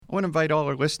I want to invite all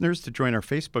our listeners to join our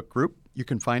Facebook group. You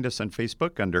can find us on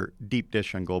Facebook under Deep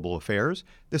Dish on Global Affairs.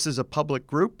 This is a public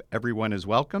group. Everyone is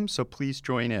welcome, so please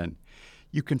join in.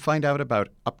 You can find out about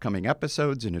upcoming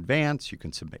episodes in advance. You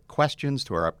can submit questions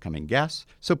to our upcoming guests.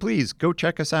 So please go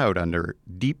check us out under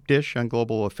Deep Dish on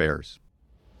Global Affairs.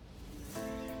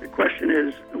 The question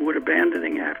is, would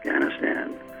abandoning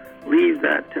Afghanistan leave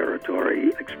that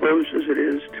territory exposed as it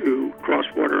is to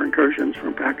cross-border incursions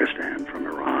from Pakistan, from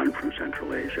Iran, from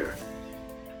Central Asia?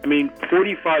 I mean,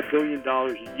 $45 billion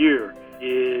a year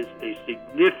is a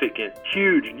significant,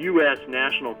 huge U.S.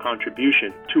 national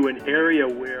contribution to an area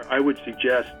where I would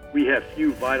suggest we have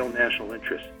few vital national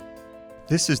interests.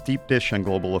 This is Deep Dish on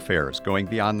Global Affairs, going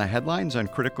beyond the headlines on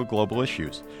critical global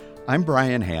issues. I'm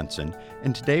Brian Hansen,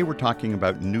 and today we're talking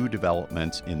about new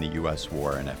developments in the U.S.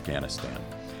 war in Afghanistan.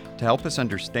 To help us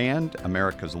understand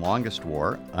America's longest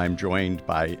war, I'm joined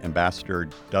by Ambassador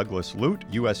Douglas Lute,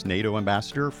 U.S. NATO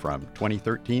ambassador from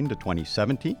 2013 to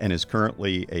 2017, and is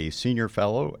currently a senior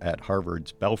fellow at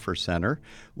Harvard's Belfer Center.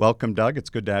 Welcome, Doug.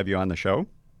 It's good to have you on the show.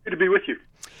 Good to be with you.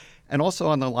 And also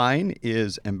on the line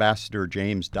is Ambassador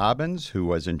James Dobbins, who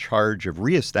was in charge of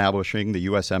reestablishing the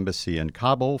U.S. Embassy in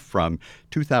Kabul from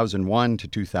 2001 to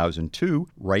 2002,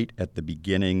 right at the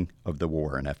beginning of the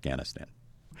war in Afghanistan.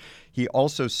 He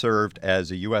also served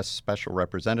as a U.S. Special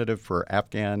Representative for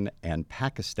Afghan and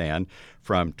Pakistan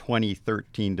from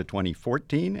 2013 to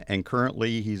 2014, and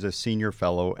currently he's a senior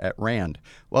fellow at RAND.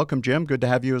 Welcome, Jim. Good to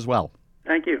have you as well.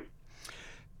 Thank you.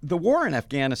 The war in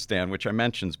Afghanistan, which I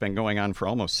mentioned, has been going on for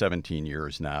almost 17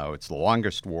 years now. It's the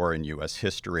longest war in U.S.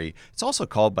 history. It's also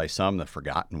called by some the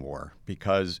Forgotten War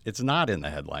because it's not in the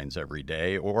headlines every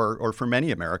day or for many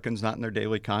Americans, not in their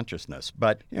daily consciousness.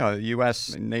 But, the U.S.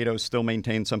 and NATO still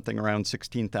maintain something around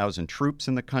 16,000 troops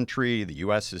in the country. The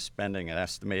U.S. is spending an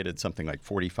estimated something like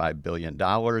 $45 billion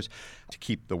to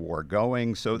keep the war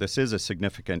going. So this is a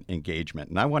significant engagement.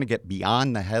 And I want to get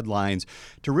beyond the headlines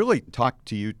to really talk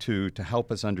to you two to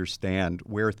help us understand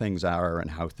where things are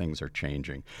and how things are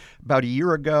changing. About a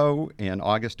year ago, in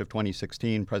August of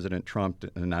 2016, President Trump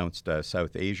announced a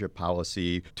South Asia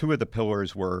policy. Two of the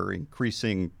pillars were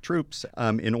increasing troops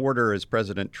in order, as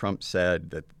President Trump said,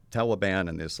 that Taliban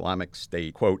and the Islamic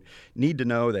State, quote, need to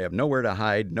know they have nowhere to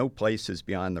hide, no place is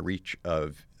beyond the reach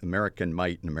of American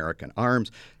might and American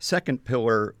arms. Second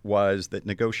pillar was that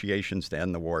negotiations to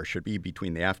end the war should be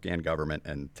between the Afghan government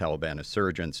and Taliban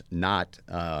insurgents, not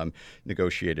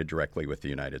negotiated directly with the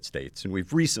United States. And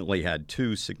we've recently had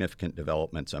two significant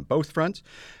developments on both fronts.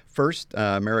 First,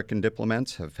 American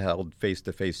diplomats have held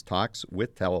face-to-face talks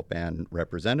with Taliban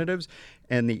representatives.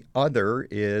 And the other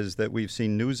is that we've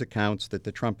seen news accounts that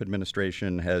the Trump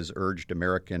administration has urged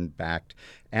American-backed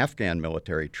Afghan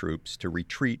military troops to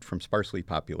retreat from sparsely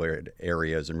populated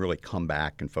areas and really come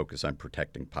back and focus on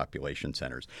protecting population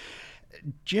centers.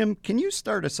 Jim, can you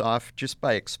start us off just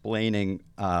by explaining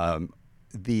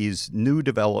these new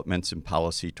developments in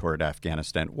policy toward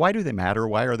Afghanistan? Why do they matter?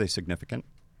 Why are they significant?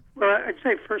 Well, I'd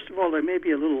say, first of all, they may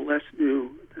be a little less new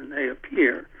than they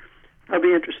appear. I'll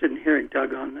be interested in hearing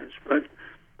Doug on this. But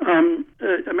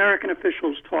American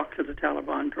officials talked to the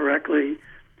Taliban directly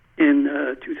in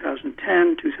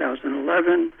 2010,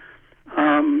 2011.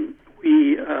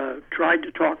 We tried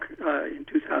to talk in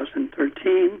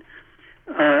 2013.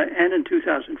 And in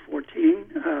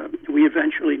 2014, we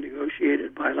eventually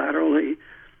negotiated bilaterally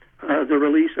the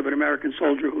release of an American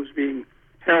soldier who was being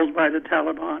held by the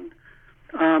Taliban.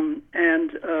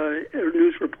 And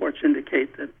news reports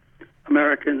indicate that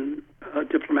American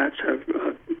diplomats have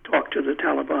talked to the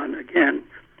Taliban again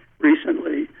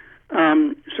recently.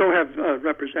 So have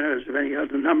representatives of any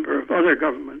other number of other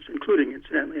governments, including,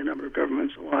 incidentally, a number of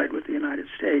governments allied with the United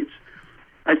States.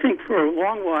 I think for a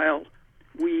long while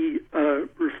we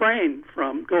refrained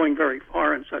from going very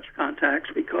far in such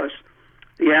contacts because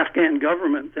the Afghan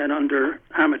government, then under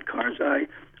Hamid Karzai,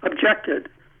 objected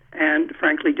and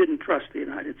frankly didn't trust the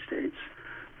United States.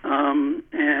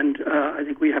 And I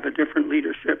think we have a different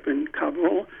leadership in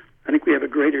Kabul. I think we have a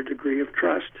greater degree of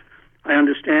trust. I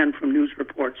understand from news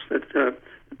reports that the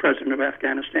president of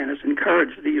Afghanistan has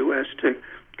encouraged the U.S. to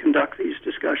conduct these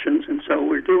discussions, and so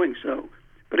we're doing so.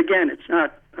 But again, it's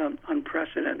not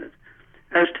unprecedented.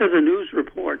 As to the news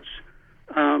reports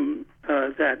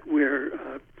that we're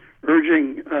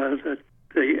urging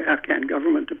the Afghan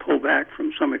government to pull back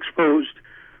from some exposed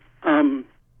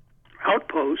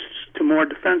outposts to more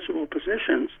defensible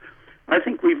positions, I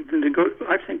think we've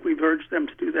urged them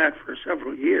to do that for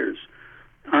several years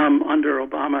under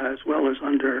Obama as well as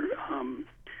under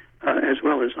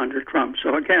Trump.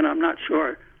 So again, I'm not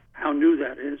sure how new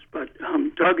that is, but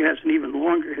Doug has an even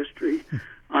longer history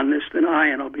on this than I,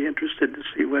 and I'll be interested to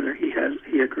see whether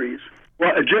he agrees.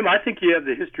 Well, Jim, I think you have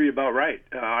the history about right.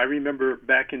 I remember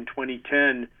back in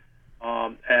 2010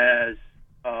 as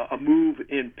a move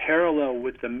in parallel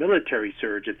with the military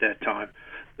surge at that time,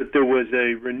 that there was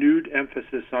a renewed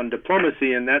emphasis on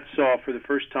diplomacy, and that saw for the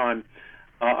first time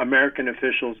American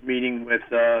officials meeting with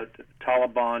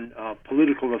Taliban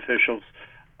political officials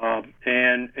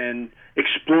and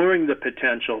exploring the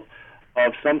potential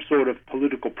of some sort of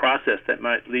political process that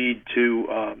might lead to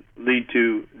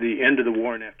the end of the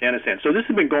war in Afghanistan. So this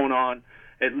has been going on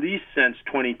at least since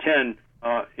 2010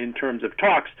 in terms of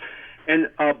talks. And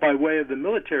by way of the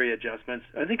military adjustments,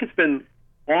 I think it's been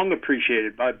long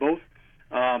appreciated by both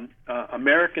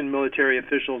American military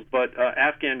officials, but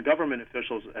Afghan government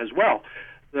officials as well,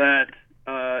 that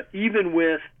even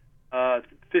with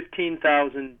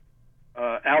 15,000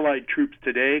 allied troops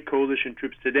today, coalition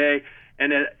troops today,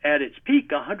 and at its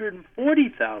peak,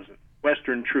 140,000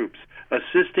 Western troops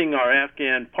assisting our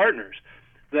Afghan partners,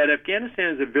 that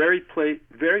Afghanistan is a very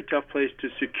tough place to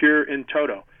secure in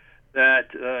toto, that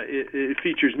it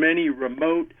features many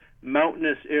remote,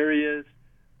 mountainous areas,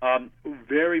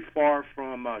 very far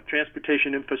from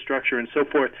transportation infrastructure and so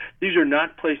forth. These are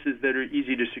not places that are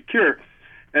easy to secure,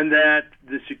 and that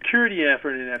the security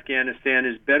effort in Afghanistan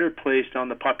is better placed on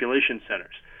the population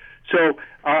centers. So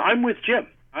I'm with Jim.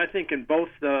 I think on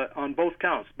both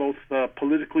counts, both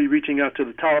politically reaching out to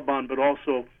the Taliban, but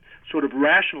also sort of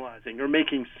rationalizing or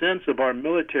making sense of our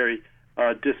military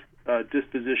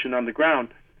disposition on the ground.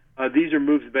 These are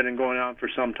moves that have been going on for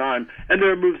some time, and there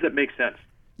are moves that make sense.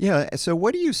 Yeah. So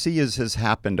what do you see has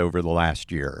happened over the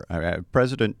last year?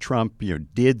 President Trump,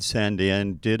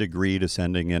 did agree to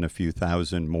sending in a few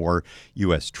thousand more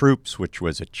U.S. troops, which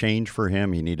was a change for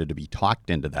him. He needed to be talked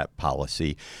into that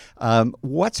policy.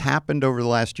 What's happened over the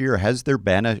last year? Has there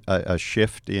been a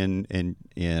shift in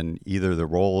either the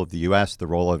role of the U.S., the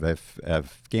role of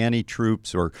Afghani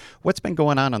troops, or what's been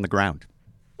going on the ground?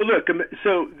 Well, look,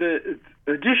 so the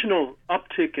additional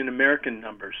uptick in American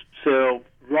numbers, so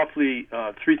roughly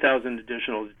 3,000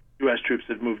 additional U.S. troops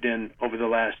have moved in over the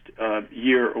last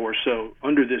year or so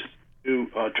under this new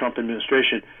Trump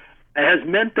administration, has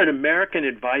meant that American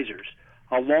advisors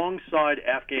alongside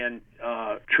Afghan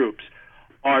troops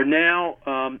are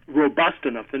now robust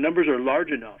enough, the numbers are large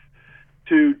enough,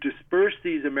 to disperse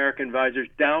these American advisors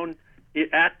down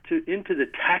into the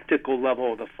tactical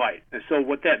level of the fight. And so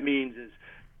what that means is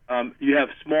you have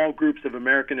small groups of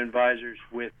American advisors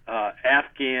with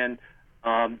Afghan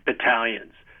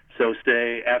battalions, so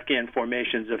say Afghan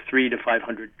formations of 300 to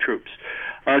 500 troops.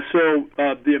 So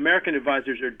the American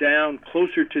advisors are down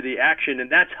closer to the action,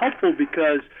 and that's helpful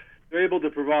because they're able to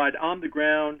provide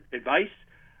on-the-ground advice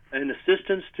and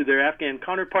assistance to their Afghan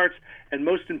counterparts, and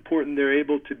most important, they're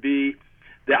able to be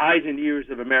the eyes and ears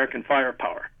of American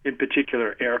firepower, in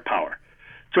particular air power.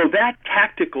 So that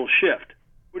tactical shift,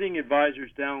 putting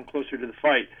advisors down closer to the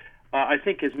fight, I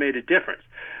think has made a difference.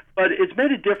 But it's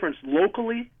made a difference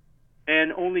locally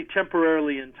and only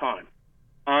temporarily in time.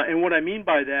 And what I mean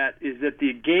by that is that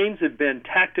the gains have been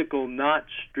tactical, not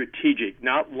strategic,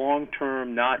 not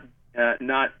long-term, not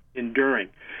enduring.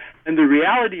 And the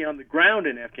reality on the ground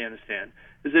in Afghanistan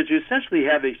is that you essentially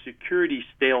have a security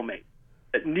stalemate,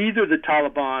 that neither the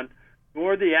Taliban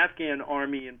nor the Afghan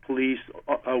army and police,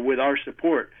 with our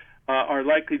support, are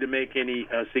likely to make any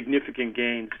significant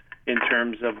gains in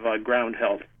terms of ground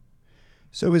held.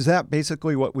 So is that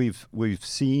basically what we've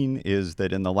seen, is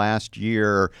that in the last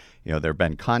year, there have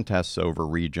been contests over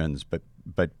regions, but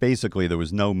basically there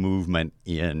was no movement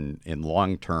in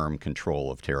long-term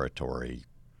control of territory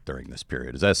during this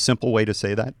period. Is that a simple way to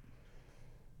say that?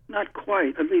 Not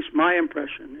quite. At least my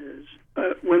impression is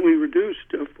when we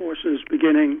reduced forces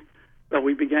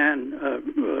we began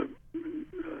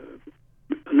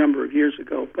a number of years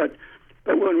ago, but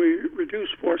when we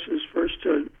reduced forces first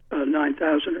to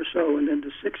 9,000 or so and then to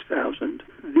 6,000,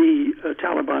 the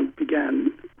Taliban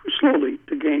began slowly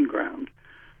to gain ground.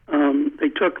 They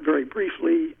took very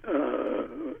briefly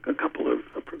a couple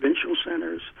of provincial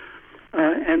centers,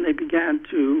 and they began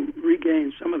to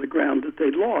regain some of the ground that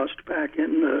they'd lost back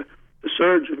in the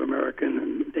surge of American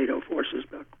and NATO forces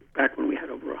back when we had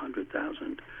over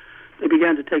 100,000. They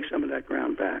began to take some of that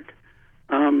ground back.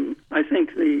 I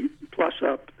think the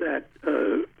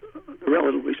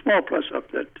relatively small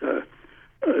plus-up that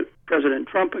President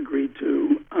Trump agreed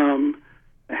to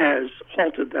has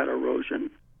halted that erosion.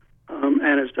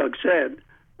 And as Doug said,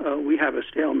 we have a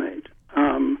stalemate.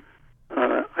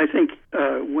 I think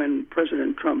when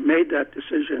President Trump made that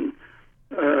decision,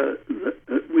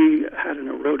 we had an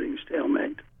eroding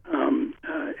stalemate.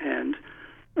 And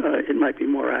it might be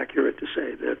more accurate to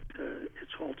say that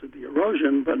it's halted the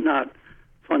erosion, but not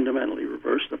fundamentally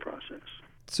reversed the process.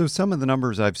 So some of the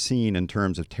numbers I've seen in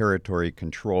terms of territory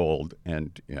controlled,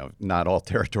 and not all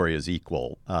territory is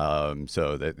equal,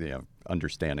 so that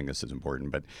understanding this is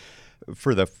important. But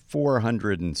for the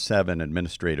 407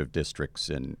 administrative districts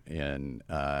in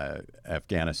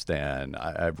Afghanistan,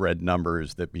 I've read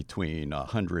numbers that between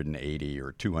 180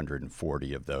 or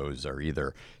 240 of those are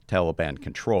either Taliban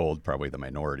controlled, probably the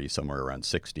minority, somewhere around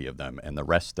 60 of them, and the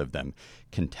rest of them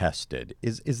contested.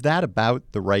 Is that about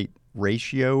the right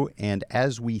ratio? And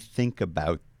as we think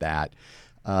about that,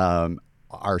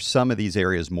 are some of these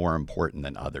areas more important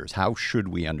than others? How should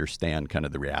we understand kind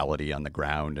of the reality on the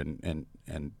ground and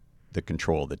the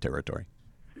control of the territory?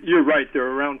 You're right. There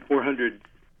are around 400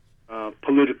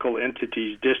 political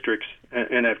entities, districts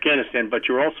in Afghanistan, but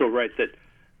you're also right that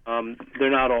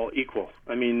they're not all equal.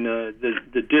 I mean,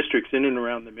 the districts in and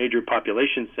around the major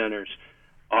population centers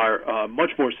are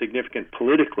much more significant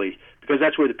politically because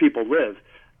that's where the people live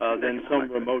than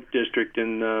some remote district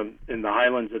in the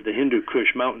highlands of the Hindu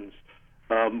Kush Mountains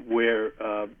where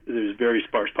there's very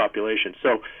sparse population.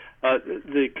 So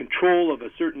the control of a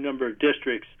certain number of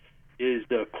districts is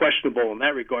questionable in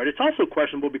that regard. It's also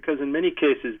questionable because in many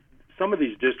cases, some of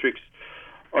these districts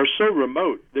are so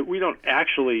remote that we don't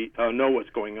actually know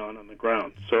what's going on the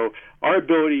ground. So our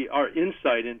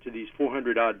insight into these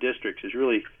 400-odd districts is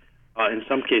really, in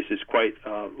some cases, quite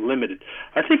limited.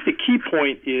 I think the key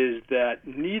point is that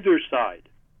neither side,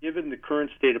 given the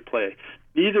current state of play,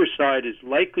 neither side is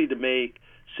likely to make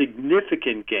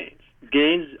significant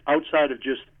gains outside of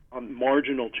just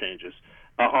marginal changes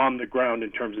on the ground in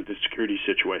terms of the security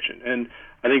situation. And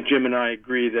I think Jim and I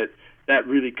agree that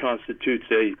really constitutes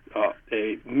a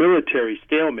military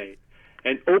stalemate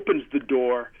and opens the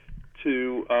door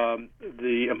to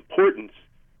the importance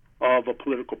of a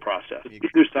political process.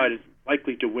 Either side is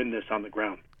likely to win this on the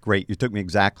ground. Great. You took me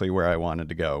exactly where I wanted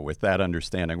to go with that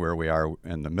understanding where we are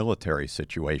in the military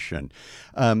situation.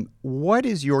 What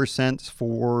is your sense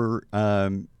for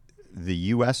the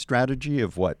U.S. strategy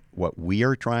of what we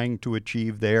are trying to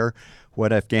achieve there,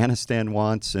 what Afghanistan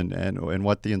wants, and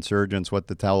what the insurgents, what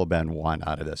the Taliban want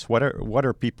out of this? What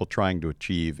are people trying to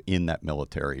achieve in that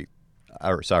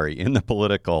in the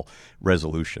political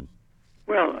resolution?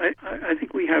 Well, I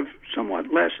think we have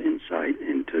somewhat less insight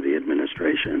into the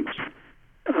administration's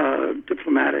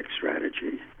diplomatic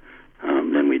strategy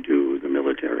than we do the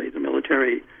military. The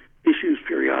military issues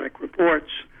periodic reports.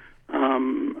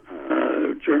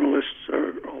 Journalists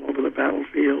are all over the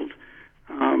battlefield,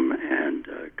 and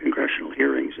congressional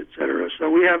hearings, et cetera.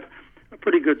 So we have a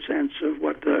pretty good sense of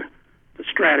what the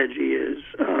strategy is,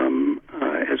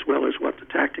 as well as what the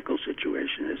tactical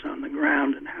situation is on the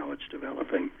ground and how it's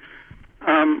developing.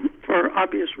 For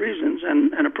obvious reasons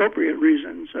and appropriate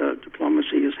reasons,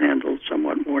 diplomacy is handled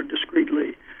somewhat more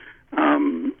discreetly.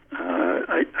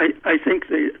 I think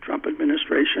the Trump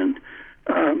administration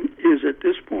is at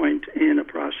this point in a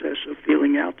process of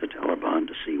feeling out the Taliban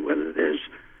to see whether there's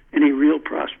any real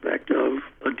prospect of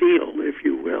a deal, if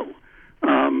you will.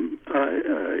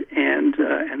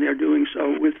 And they're doing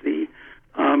so with the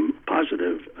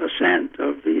positive assent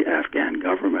of the Afghan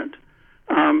government.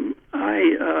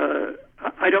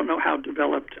 I don't know how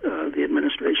developed the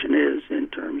administration is in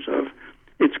terms of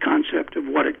its concept of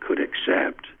what it could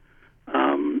accept.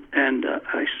 And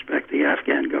I suspect the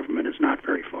Afghan government is not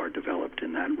very far developed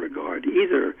in that regard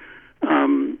either,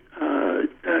 and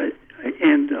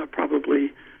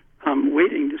probably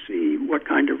waiting to see what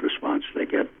kind of response they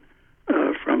get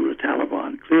from the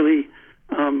Taliban. Clearly,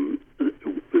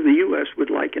 the U.S. would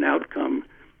like an outcome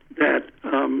that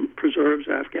preserves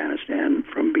Afghanistan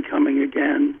from becoming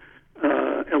again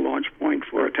a launch point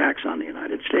for attacks on the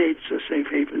United States, a safe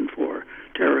haven for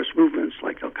terrorist movements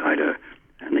like Al-Qaeda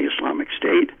and the Islamic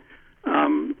State,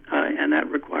 and that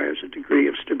requires a degree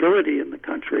of stability in the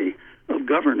country, of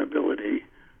governability,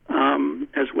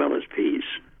 as well as peace.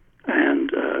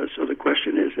 And so the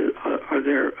question is, are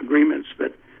there agreements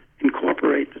that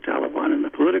incorporate the Taliban in the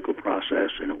political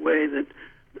process in a way that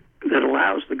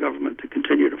allows the government to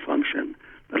continue to function,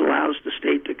 that allows the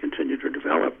state to continue to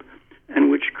develop, and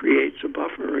which creates a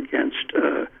buffer against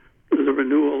the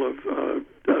renewal of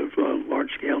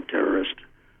large-scale terrorist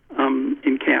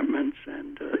encampments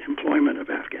and employment of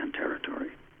Afghan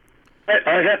territory?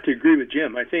 I have to agree with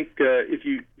Jim. I think if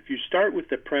you start with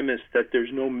the premise that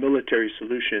there's no military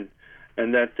solution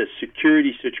and that the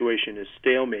security situation is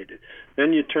stalemated,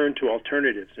 then you turn to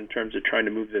alternatives in terms of trying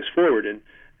to move this forward. And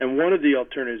one of the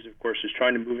alternatives, of course, is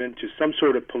trying to move into some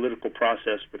sort of political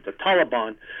process with the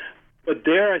Taliban. But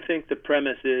there, I think the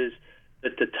premise is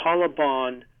that the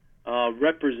Taliban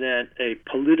represent a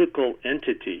political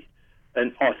entity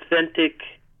an authentic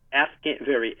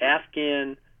very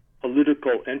Afghan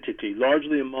political entity,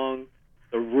 largely among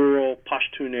the rural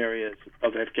Pashtun areas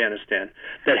of Afghanistan,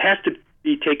 that has to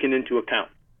be taken into account.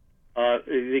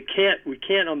 We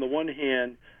can't, on the one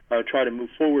hand, try to move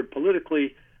forward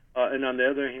politically, and on the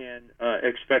other hand,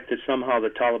 expect that somehow the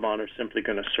Taliban are simply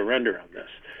going to surrender on this.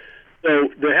 So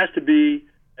there has to be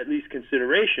at least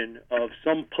consideration of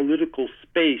some political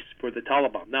space for the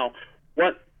Taliban. Now,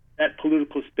 what that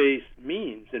political space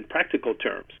means in practical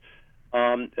terms,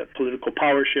 political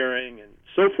power sharing and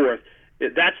so forth,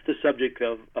 that's the subject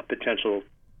of potential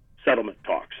settlement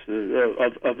talks,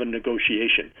 of a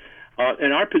negotiation.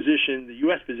 And our position, the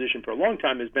U.S. position for a long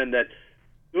time, has been that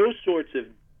those sorts of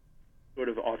sort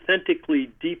of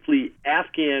authentically, deeply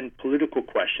Afghan political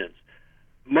questions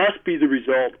must be the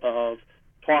result of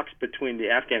talks between the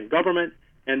Afghan government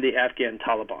and the Afghan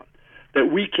Taliban.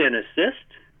 That we can assist,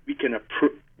 we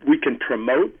can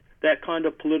promote that kind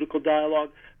of political dialogue,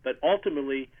 but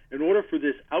ultimately, in order for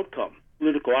this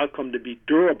political outcome, to be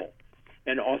durable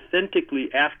and authentically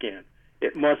Afghan,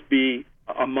 it must be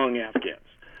among Afghans.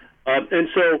 And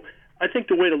so I think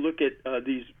the way to look at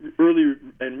these early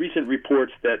and recent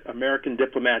reports that American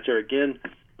diplomats are again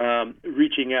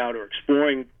reaching out or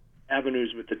exploring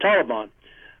avenues with the Taliban,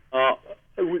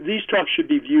 these talks should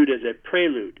be viewed as a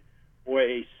prelude or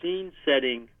a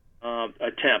scene-setting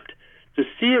attempt to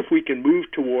see if we can move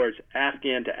towards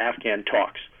Afghan-to-Afghan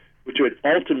talks, which would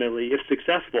ultimately, if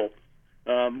successful,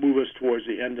 move us towards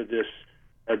the end of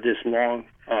this long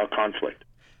conflict.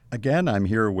 Again, I'm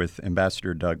here with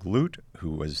Ambassador Doug Lute,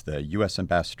 who was the U.S.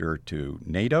 ambassador to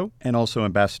NATO, and also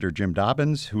Ambassador Jim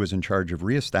Dobbins, who was in charge of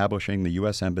reestablishing the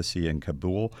U.S. embassy in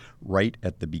Kabul right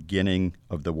at the beginning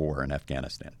of the war in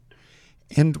Afghanistan.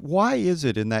 And why is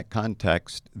it in that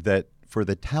context that for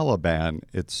the Taliban,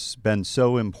 it's been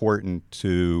so important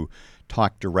to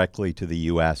talk directly to the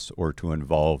U.S. or to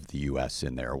involve the U.S.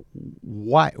 in there?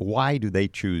 Why do they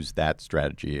choose that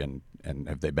strategy, and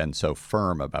have they been so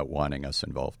firm about wanting us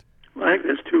involved? Well, I think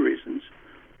there's two reasons,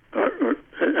 or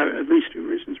at least two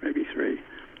reasons, maybe three.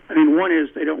 I mean, one is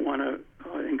they don't want to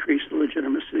increase the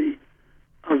legitimacy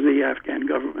of the Afghan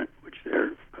government, which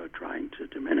they're trying to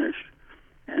diminish.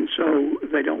 And so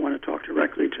they don't want to talk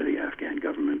directly to the Afghan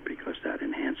government because that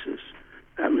enhances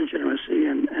that legitimacy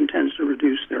and tends to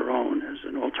reduce their own as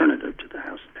an alternative to the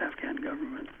Afghan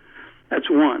government. That's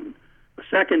one. The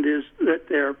second is that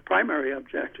their primary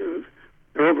objective,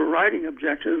 their overriding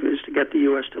objective, is to get the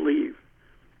U.S. to leave.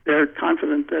 They're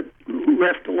confident that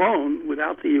left alone,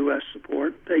 without the U.S.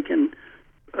 support, they can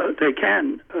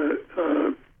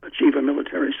achieve a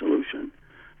military solution.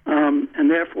 And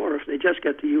therefore, if they just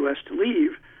get the U.S. to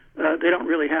leave, they don't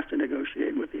really have to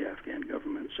negotiate with the Afghan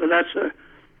government. So that's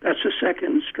a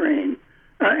second strain.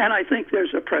 And I think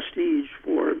there's a prestige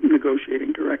for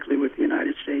negotiating directly with the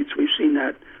United States. We've seen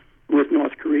that with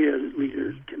North Korea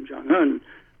leader Kim Jong-un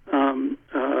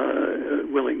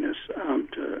willingness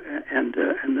and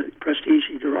the prestige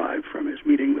he derived from his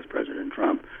meeting with President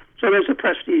Trump. So there's a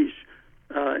prestige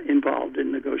involved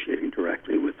in negotiating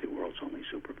directly with the world's only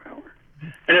superpower.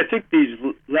 And I think these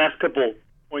last couple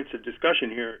points of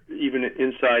discussion here, even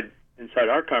inside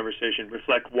our conversation,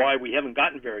 reflect why we haven't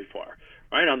gotten very far.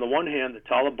 Right? On the one hand, the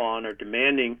Taliban are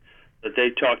demanding that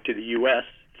they talk to the U.S.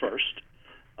 first,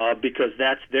 because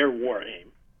that's their war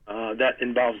aim. That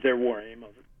involves their war aim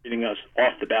of getting us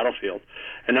off the battlefield.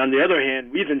 And on the other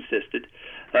hand, we've insisted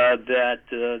that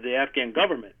the Afghan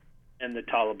government and the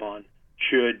Taliban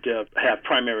should have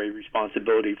primary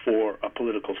responsibility for a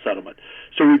political settlement.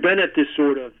 So we've been at this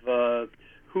sort of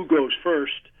who goes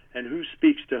first and who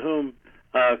speaks to whom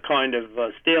kind of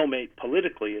stalemate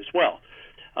politically as well.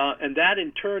 And that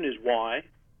in turn is why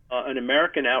an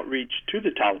American outreach to the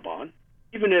Taliban,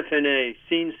 even if in a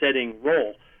scene-setting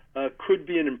role, could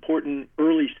be an important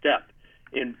early step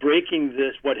in breaking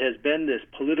what has been this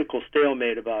political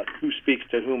stalemate about who speaks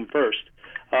to whom first,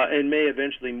 and may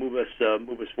eventually move us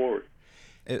forward.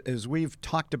 As we've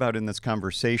talked about in this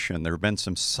conversation, there have been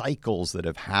some cycles that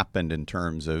have happened in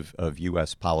terms of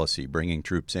U.S. policy, bringing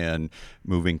troops in,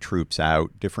 moving troops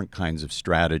out, different kinds of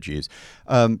strategies.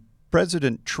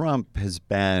 President Trump has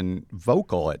been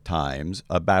vocal at times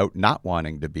about not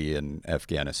wanting to be in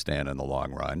Afghanistan in the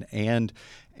long run and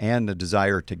a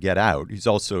desire to get out. He's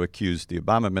also accused the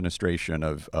Obama administration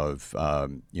of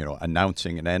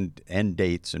announcing an end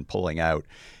dates and pulling out,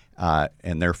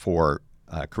 and therefore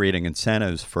creating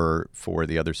incentives for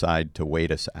the other side to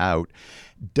wait us out.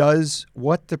 Does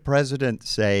what the president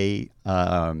say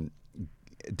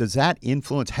Does that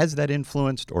influence, has that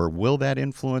influenced, or will that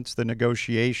influence the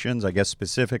negotiations? I guess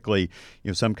specifically,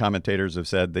 some commentators have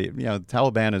said that, the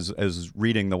Taliban is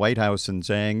reading the White House and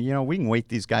saying, we can wait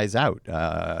these guys out.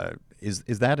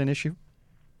 Is that an issue?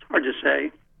 It's hard to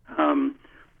say. The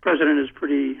president is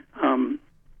pretty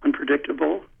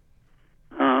unpredictable,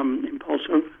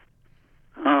 impulsive,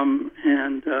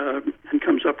 and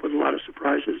comes up with a lot of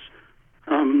surprises.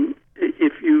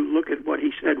 If you look at what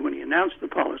he said when he announced the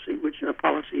policy, which he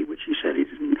said he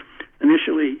didn't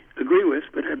initially agree with,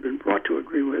 but had been brought to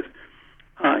agree with,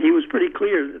 he was pretty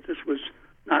clear that this was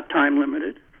not time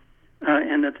limited,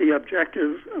 and that the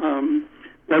objective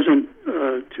wasn't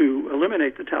to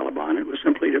eliminate the Taliban. It was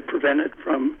simply to prevent it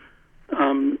from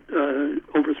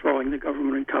overthrowing the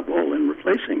government in Kabul and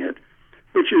replacing it,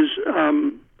 which is,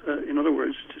 in other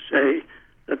words, to say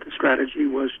that the strategy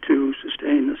was to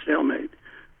sustain the stalemate,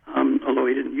 although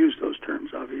he didn't use those terms,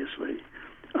 obviously.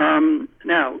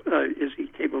 Now, is he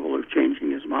capable of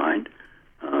changing his mind?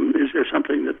 Is there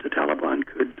something that the Taliban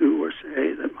could do or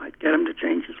say that might get him to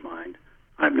change his mind?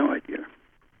 I have no idea.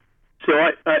 So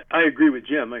I agree with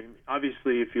Jim.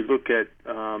 Obviously, if you look at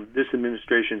this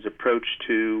administration's approach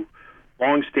to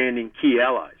longstanding key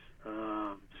allies,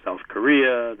 South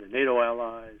Korea, the NATO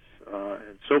allies,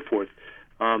 and so forth,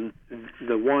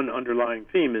 the one underlying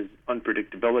theme is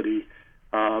unpredictability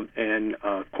and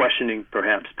questioning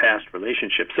perhaps past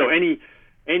relationships. So any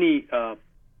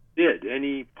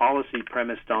policy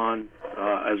premised on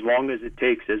as long as it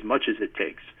takes, as much as it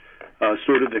takes,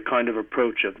 sort of the kind of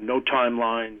approach of no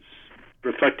timelines,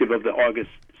 reflective of the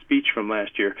August speech from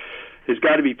last year, has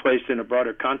got to be placed in a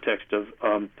broader context of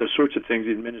the sorts of things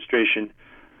the administration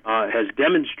has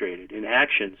demonstrated in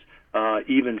actions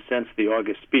even since the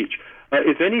August speech.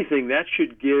 If anything, that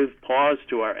should give pause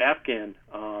to our Afghan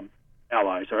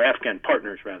allies, our Afghan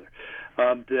partners, rather,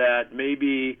 that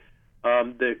maybe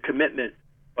the commitment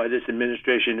by this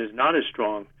administration is not as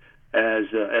strong as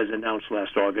announced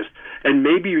last August, and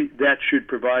maybe that should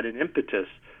provide an impetus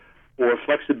or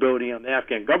flexibility on the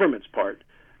Afghan government's part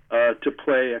to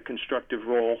play a constructive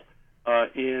role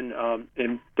in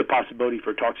the possibility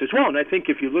for talks as well. And I think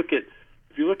if you look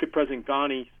at President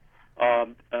Ghani's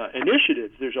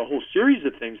initiatives, there's a whole series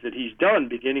of things that he's done,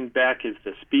 beginning back at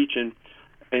the speech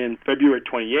in February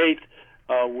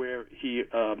 28th, where he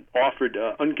offered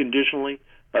unconditionally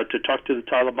to talk to the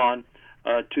Taliban,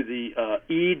 to the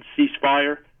Eid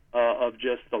ceasefire of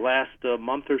just the last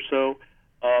month or so,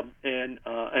 and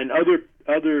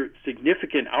other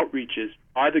significant outreaches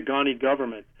by the Ghani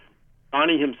government,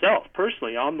 Ghani himself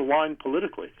personally on the line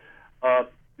politically,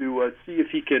 to see if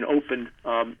he can open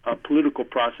a political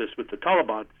process with the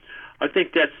Taliban. I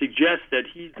think that suggests that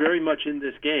he's very much in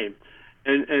this game,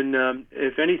 and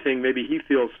if anything, maybe he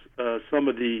feels some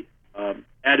of the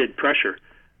added pressure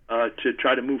to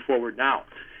try to move forward now.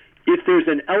 If there's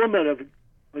an element of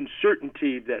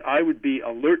uncertainty that I would be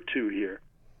alert to here,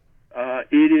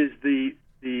 it is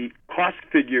the cost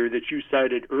figure that you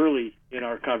cited early in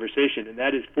our conversation, and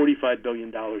that is $45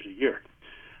 billion a year.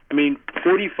 I mean,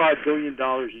 $45 billion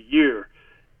a year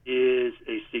is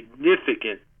a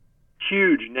significant,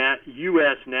 huge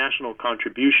U.S. national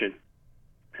contribution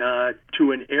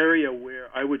to an area where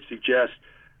I would suggest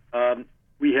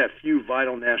we have few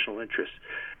vital national interests.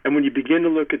 And when you begin to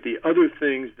look at the other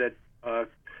things that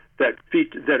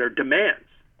are demands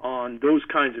on those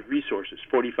kinds of resources,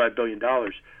 $45 billion,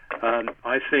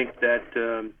 I think that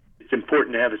it's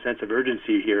important to have a sense of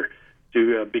urgency here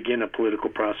to begin a political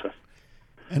process.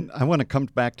 And I want to come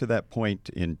back to that point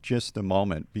in just a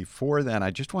moment. Before then,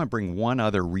 I just want to bring one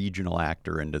other regional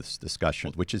actor into this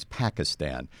discussion, which is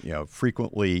Pakistan.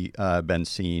 Frequently been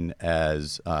seen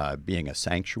as being a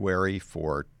sanctuary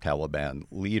for Taliban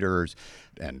leaders,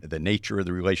 and the nature of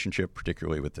the relationship,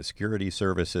 particularly with the security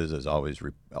services, is always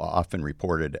often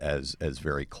reported as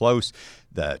very close.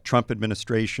 The Trump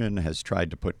administration has tried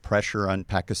to put pressure on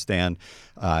Pakistan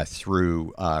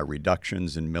through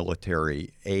reductions in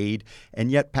military aid, and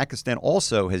yet Pakistan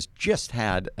also has just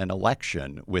had an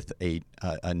election with a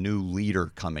new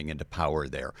leader coming into power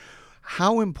there.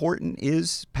 How important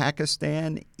is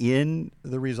Pakistan in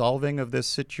the resolving of this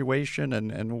situation,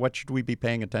 and what should we be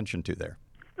paying attention to there?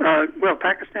 Well,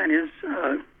 Pakistan is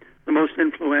the most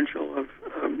influential of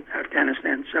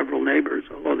Afghanistan's several neighbors,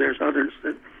 although there's others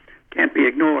that can't be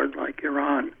ignored, like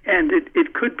Iran. And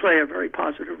it could play a very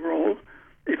positive role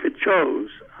if it chose,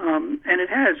 and it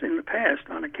has in the past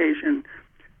on occasion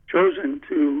chosen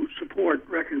to support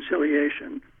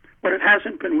reconciliation. What it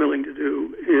hasn't been willing to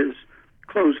do is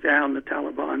close down the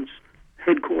Taliban's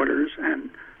headquarters and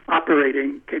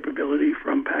operating capability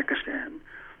from Pakistan.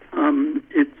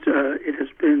 It has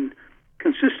been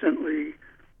consistently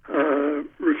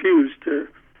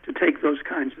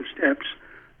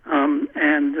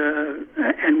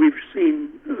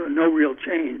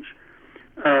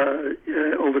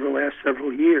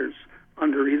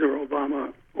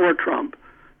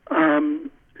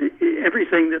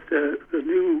everything that the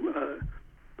new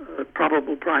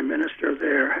probable prime minister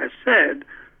there has said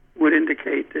would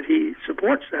indicate that he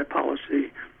supports that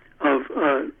policy of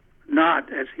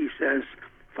not, as he says,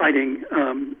 fighting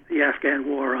the Afghan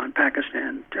war on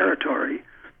Pakistan territory.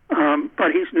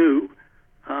 But he's new,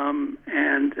 and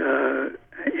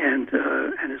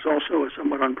is also a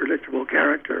somewhat unpredictable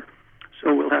character.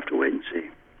 So we'll have to wait and see.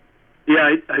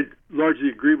 Yeah, I largely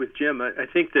agree with Jim. I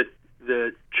think that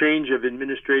the change of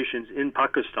administrations in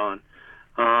Pakistan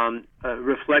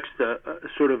reflects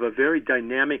sort of a very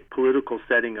dynamic political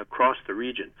setting across the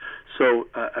region. So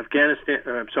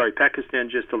Pakistan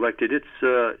just elected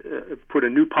put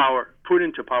into power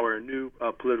a new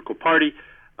political party,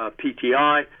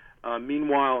 PTI.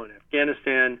 Meanwhile, in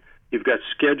Afghanistan, you've got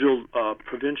scheduled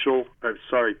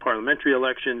parliamentary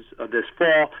elections this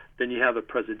fall. Then you have a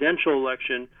presidential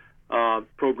election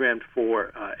programmed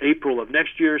for April of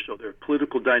next year. So there are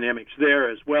political dynamics there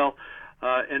as well.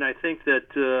 And I think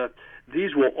that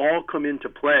these will all come into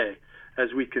play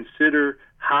as we consider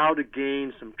how to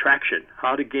gain some traction,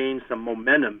 how to gain some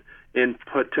momentum in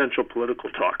potential political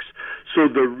talks. So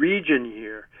the region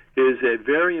here is a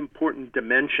very important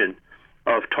dimension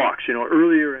of talks. You know,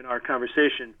 earlier in our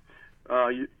conversation,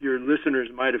 your listeners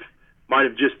might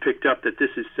have just picked up that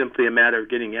this is simply a matter of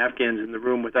getting Afghans in the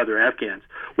room with other Afghans.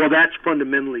 Well, that's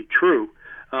fundamentally true.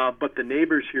 But the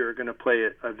neighbors here are going to play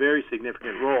a very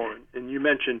significant role. And you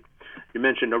mentioned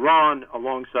Iran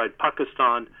alongside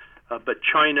Pakistan, but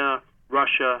China,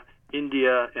 Russia,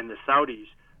 India, and the Saudis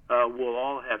will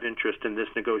all have interest in this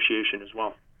negotiation as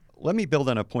well. Let me build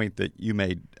on a point that you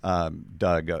made,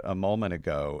 Doug, a moment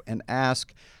ago, and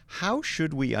ask, how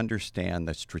should we understand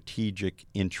the strategic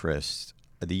interests,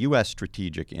 the U.S.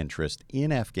 strategic interest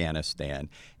in Afghanistan,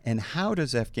 and how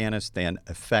does Afghanistan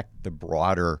affect the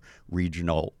broader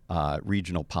regional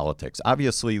politics?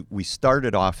 Obviously, we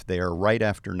started off there right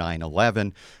after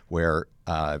 9/11, where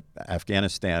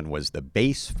Afghanistan was the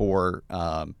base for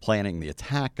planning the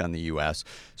attack on the U.S.,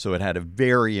 so it had a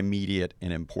very immediate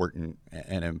and important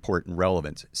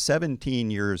relevance. 17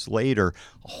 years later,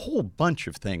 a whole bunch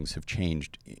of things have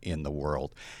changed in the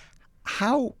world.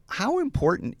 How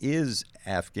important is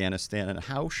Afghanistan, and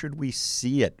how should we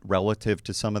see it relative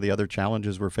to some of the other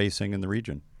challenges we're facing in the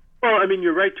region? Well, I mean,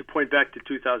 you're right to point back to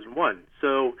 2001.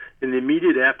 So in the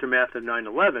immediate aftermath of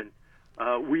 9/11,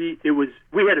 we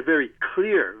had a very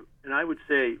clear, and I would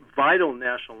say vital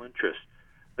national interest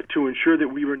to ensure that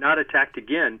we were not attacked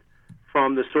again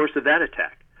from the source of that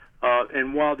attack.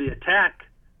 And while the attack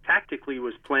tactically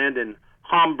was planned in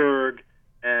Hamburg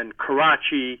and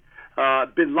Karachi,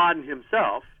 bin Laden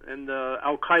himself and the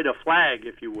al-Qaeda flag,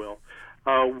 if you will,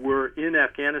 were in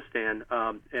Afghanistan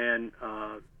and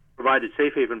provided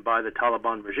safe haven by the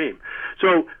Taliban regime.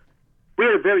 So we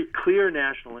had a very clear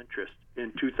national interest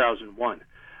in 2001.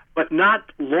 But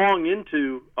not long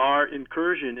into our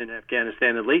incursion in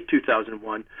Afghanistan in late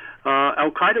 2001,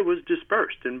 al-Qaeda was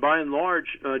dispersed, and by and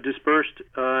large dispersed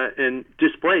and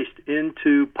displaced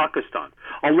into Pakistan,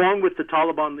 along with the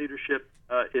Taliban leadership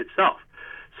itself.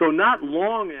 So not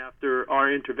long after our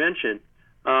intervention,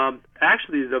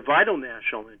 actually the vital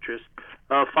national interest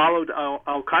followed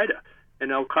al-Qaeda,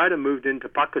 and al-Qaeda moved into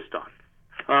Pakistan.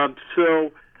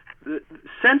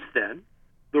 Since then,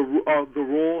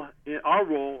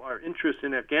 our interest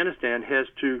in Afghanistan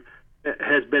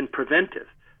has been preventive.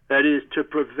 That is, to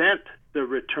prevent the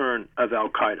return of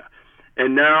al-Qaeda,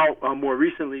 and now more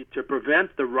recently to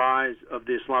prevent the rise of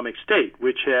the Islamic State,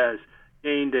 which has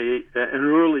gained an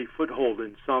early foothold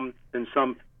in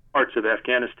some parts of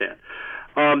Afghanistan.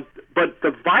 But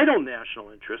the vital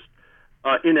national interest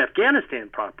in Afghanistan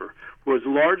proper was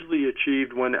largely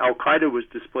achieved when al-Qaeda was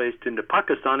displaced into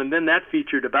Pakistan, and then that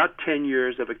featured about 10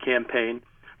 years of a campaign,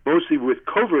 mostly with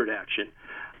covert action,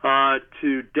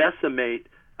 to decimate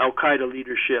al-Qaeda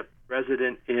leadership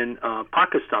resident in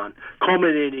Pakistan,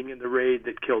 culminating in the raid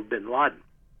that killed bin Laden.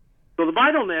 So the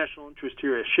vital national interest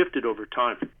here has shifted over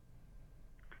time.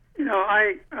 You know,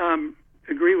 I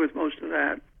agree with most of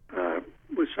that,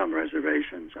 with some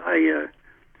reservations. I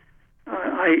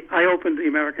opened the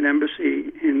American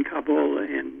Embassy in Kabul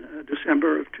in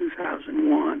December of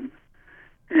 2001,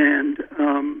 and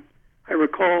I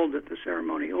recalled at the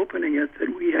ceremony opening it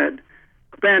that we had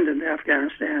abandoned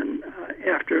Afghanistan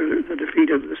after the defeat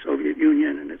of the Soviet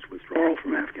Union and its withdrawal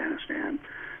from Afghanistan,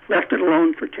 left it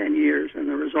alone for 10 years, and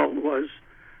the result was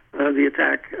the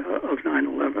attack of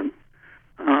 9/11.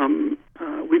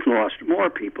 We've lost more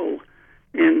people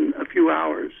in a few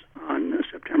hours on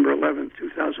September 11th,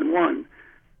 2001,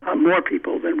 more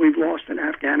people than we've lost in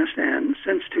Afghanistan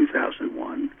since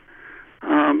 2001.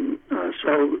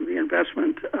 So the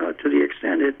investment, to the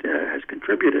extent it has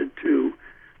contributed to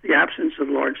the absence of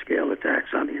large-scale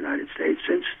attacks on the United States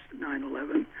since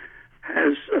 9/11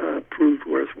 has proved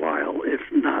worthwhile, if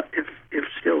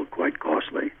still quite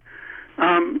costly.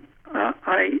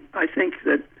 I think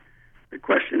that the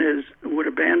question is, would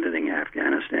abandoning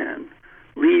Afghanistan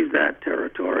leave that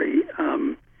territory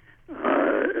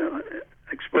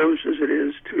exposed as it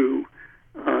is to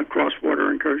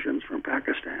cross-border incursions from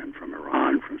Pakistan, from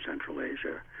Iran, from Central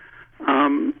Asia,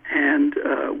 and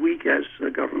weak as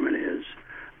the government is,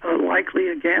 likely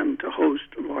again to host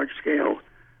large-scale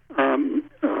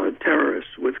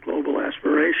terrorists with global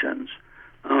aspirations.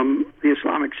 The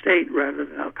Islamic State, rather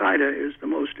than Al-Qaeda, is the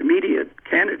most immediate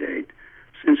candidate,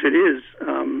 since it is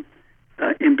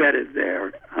embedded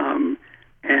there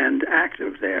and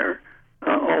active there,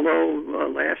 although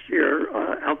last year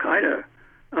Al-Qaeda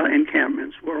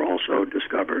encampments were also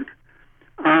discovered.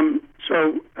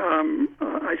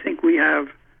 I think we have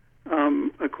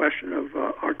a question of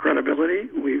our credibility.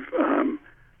 We've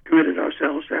committed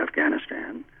ourselves to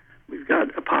Afghanistan. We've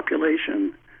got a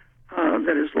population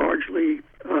that is largely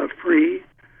free,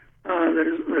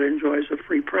 that enjoys a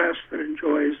free press, that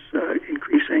enjoys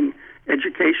increasing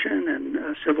education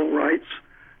and civil rights,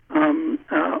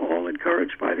 all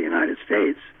encouraged by the United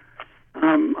States.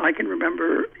 I can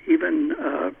remember even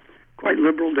quite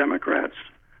liberal Democrats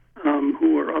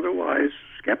who were otherwise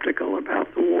skeptical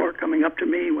about the war coming up to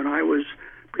me when I was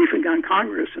briefing on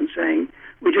Congress and saying,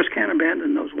 we just can't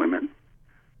abandon those women.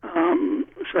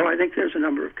 So I think there's a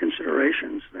number of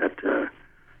considerations that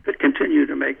continue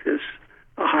to make this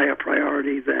a higher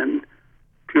priority than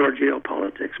pure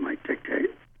geopolitics might dictate.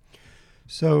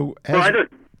 So,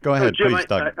 go ahead, Jim, please,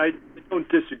 Doug. I don't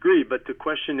disagree, but the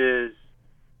question is,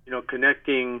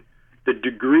 connecting the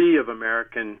degree of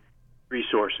American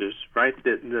resources, right?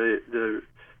 The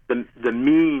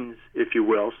means, if you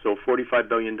will. So $45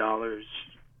 billion,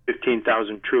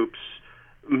 15,000 troops,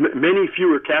 many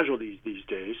fewer casualties these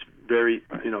days.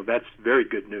 That's very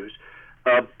good news.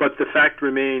 But the fact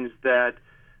remains that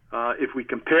if we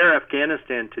compare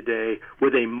Afghanistan today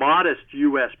with a modest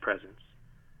U.S. presence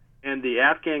and the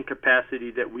Afghan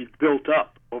capacity that we've built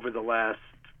up over the last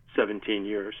 17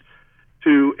 years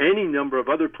to any number of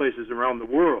other places around the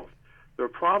world, there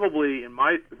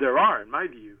are, in my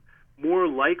view, more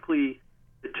likely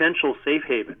potential safe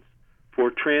havens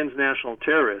for transnational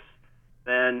terrorists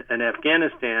than an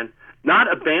Afghanistan,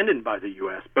 not abandoned by the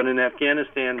U.S., but an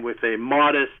Afghanistan with a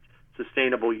modest,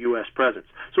 sustainable U.S. presence.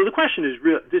 So the question is,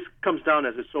 this comes down,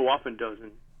 as it so often does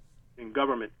in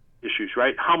government issues,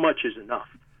 right? How much is enough?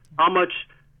 How much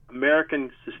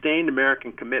sustained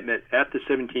American commitment at the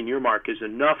 17-year mark is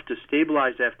enough to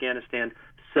stabilize Afghanistan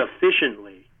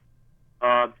sufficiently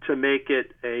to make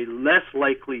it a less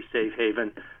likely safe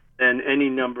haven than any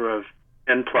number of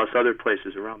 10-plus other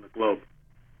places around the globe?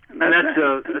 And that's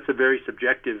a very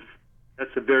subjective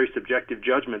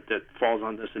judgment that falls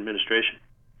on this administration.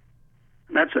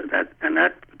 That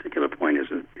particular point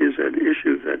is an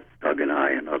issue that Doug and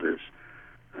I and others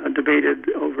debated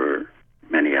over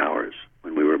many hours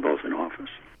when we were both in office.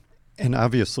 And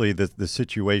obviously the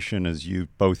situation, as you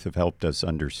both have helped us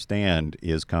understand,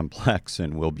 is complex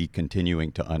and will be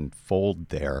continuing to unfold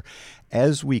there.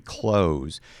 As we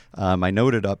close, I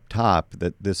noted up top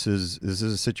that this is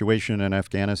a situation in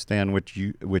Afghanistan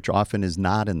which often is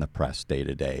not in the press day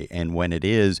to day. And when it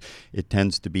is, it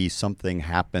tends to be something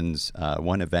happens,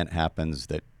 one event happens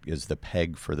that is the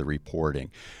peg for the reporting.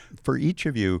 For each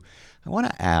of you, I want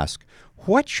to ask,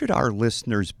 what should our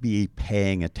listeners be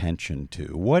paying attention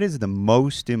to? What is the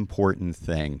most important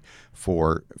thing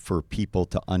for people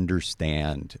to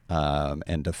understand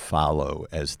and to follow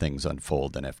as things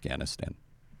unfold in Afghanistan?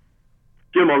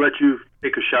 Jim, I'll let you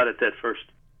take a shot at that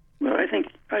first. Well, I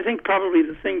think probably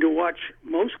the thing to watch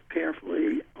most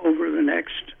carefully over the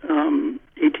next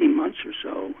 18 months or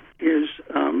so is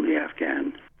the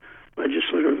Afghan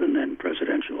legislative and then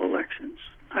presidential elections.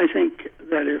 I think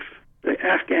that if the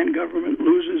Afghan government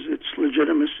loses its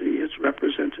legitimacy, its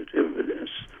representativeness,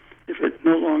 if it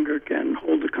no longer can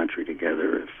hold the country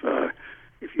together,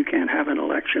 if you can't have an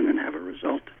election and have a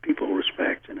result that people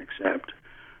respect and accept,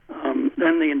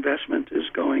 then the investment is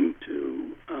going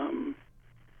to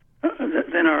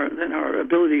then our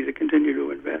ability to continue to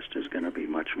invest is going to be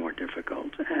much more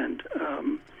difficult, and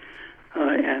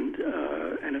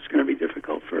it's going to be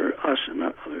difficult for us and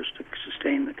others to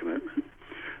sustain the commitment.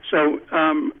 So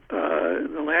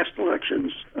the last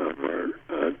elections were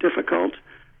difficult.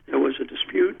 There was a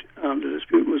dispute. The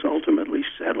dispute was ultimately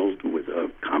settled with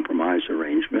a compromise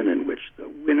arrangement in which the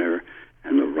winner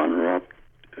and the runner-up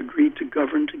agreed to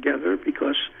govern together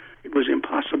because it was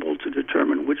impossible to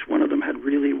determine which one of them had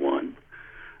really won.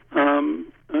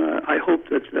 I hope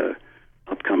that the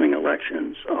upcoming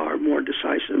elections are more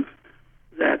decisive,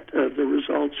 that the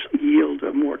results yield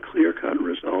a more clear-cut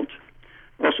result.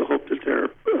 Also hope that they're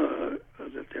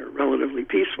relatively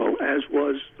peaceful, as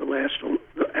was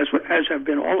as have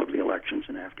been all of the elections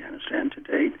in Afghanistan to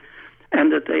date,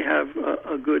 and that they have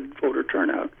a good voter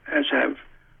turnout, as have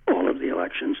all of the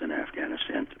elections in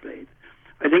Afghanistan to date.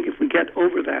 I think if we get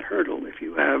over that hurdle, if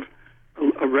you have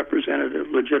a representative,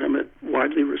 legitimate,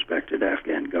 widely respected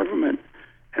Afghan government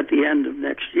at the end of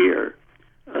next year,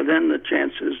 then the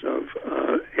chances of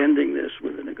ending this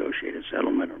with a negotiated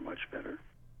settlement are much better.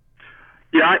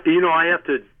 Yeah, I have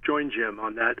to join Jim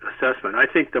on that assessment. I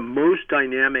think the most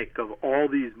dynamic of all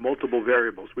these multiple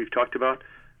variables we've talked about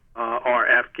are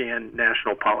Afghan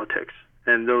national politics,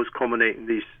 and those culminate in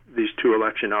these two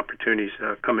election opportunities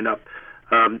coming up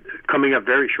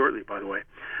very shortly, by the way.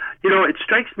 It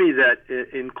strikes me that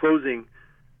in closing,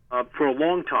 for a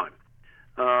long time,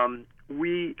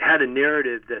 we had a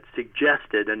narrative that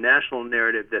suggested, a national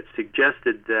narrative that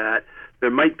suggested that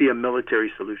there might be a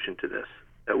military solution to this,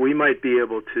 that we might be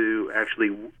able to actually,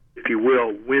 if you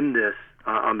will, win this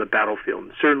on the battlefield.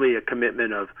 And certainly a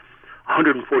commitment of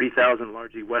 140,000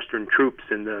 largely Western troops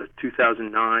in the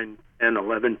 2009 and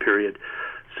 11 period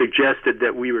suggested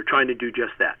that we were trying to do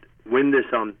just that, win this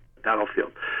on the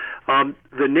battlefield.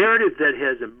 The narrative that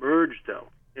has emerged, though,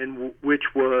 and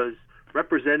which was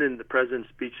represented in the president's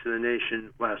speech to the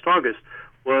nation last August,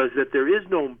 was that there is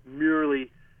no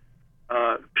purely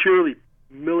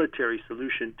military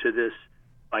solution to this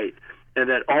fight, and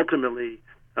that ultimately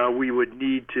we would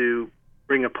need to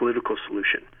bring a political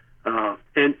solution.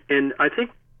 And I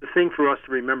think the thing for us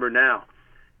to remember now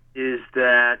is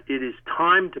that it is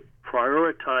time to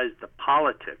prioritize the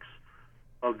politics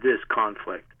of this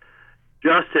conflict,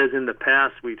 just as in the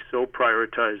past we've so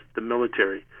prioritized the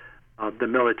military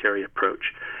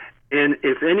approach. And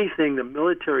if anything, the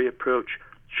military approach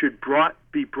should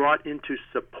be brought into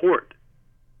support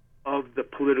of the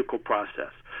political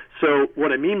process. So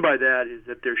what I mean by that is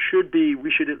that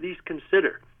we should at least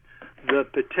consider the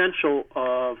potential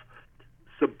of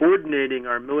subordinating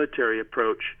our military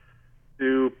approach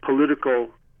to political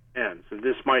ends. And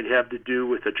this might have to do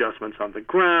with adjustments on the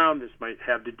ground. This might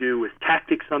have to do with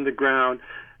tactics on the ground.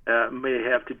 May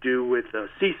have to do with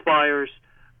ceasefires,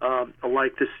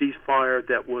 like the ceasefire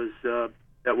that was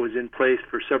in place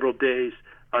for several days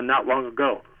not long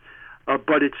ago.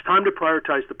 But it's time to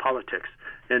prioritize the politics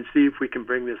and see if we can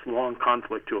bring this long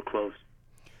conflict to a close.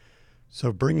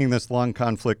 So bringing this long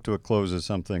conflict to a close is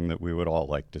something that we would all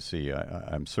like to see,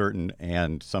 I'm certain,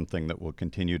 and something that will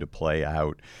continue to play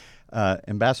out.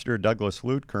 Ambassador Douglas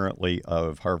Lute, currently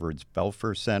of Harvard's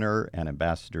Belfer Center, and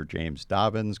Ambassador James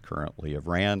Dobbins, currently of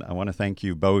RAND. I want to thank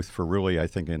you both for really, I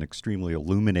think, an extremely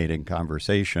illuminating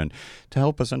conversation to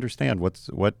help us understand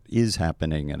what is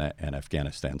happening in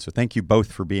Afghanistan. So thank you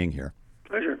both for being here.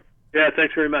 Pleasure. Yeah,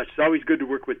 thanks very much. It's always good to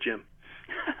work with Jim.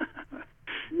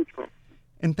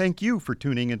 And thank you for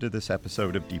tuning into this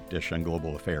episode of Deep Dish on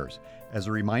Global Affairs. As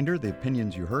a reminder, the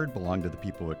opinions you heard belong to the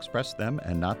people who expressed them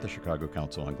and not the Chicago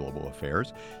Council on Global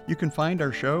Affairs. You can find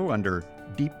our show under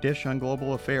Deep Dish on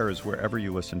Global Affairs wherever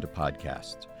you listen to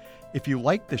podcasts. If you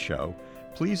like the show,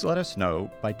 please let us know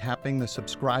by tapping the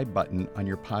subscribe button on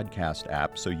your podcast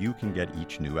app so you can get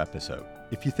each new episode.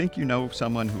 If you think you know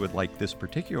someone who would like this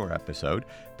particular episode,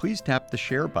 please tap the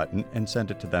share button and send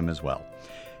it to them as well.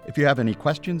 If you have any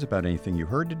questions about anything you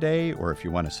heard today, or if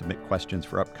you want to submit questions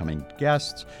for upcoming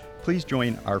guests, please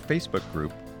join our Facebook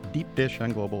group, Deep Dish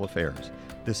on Global Affairs.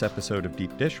 This episode of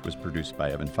Deep Dish was produced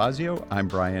by Evan Fazio. I'm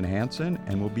Brian Hansen,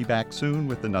 and we'll be back soon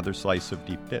with another slice of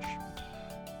Deep Dish.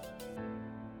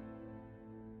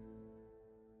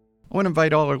 I want to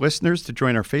invite all our listeners to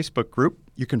join our Facebook group.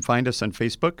 You can find us on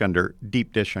Facebook under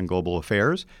Deep Dish on Global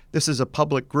Affairs. This is a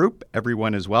public group.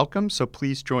 Everyone is welcome, so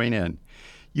please join in.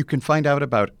 You can find out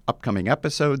about upcoming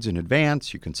episodes in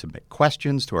advance. You can submit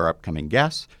questions to our upcoming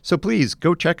guests. So please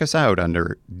go check us out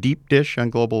under Deep Dish on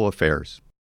Global Affairs.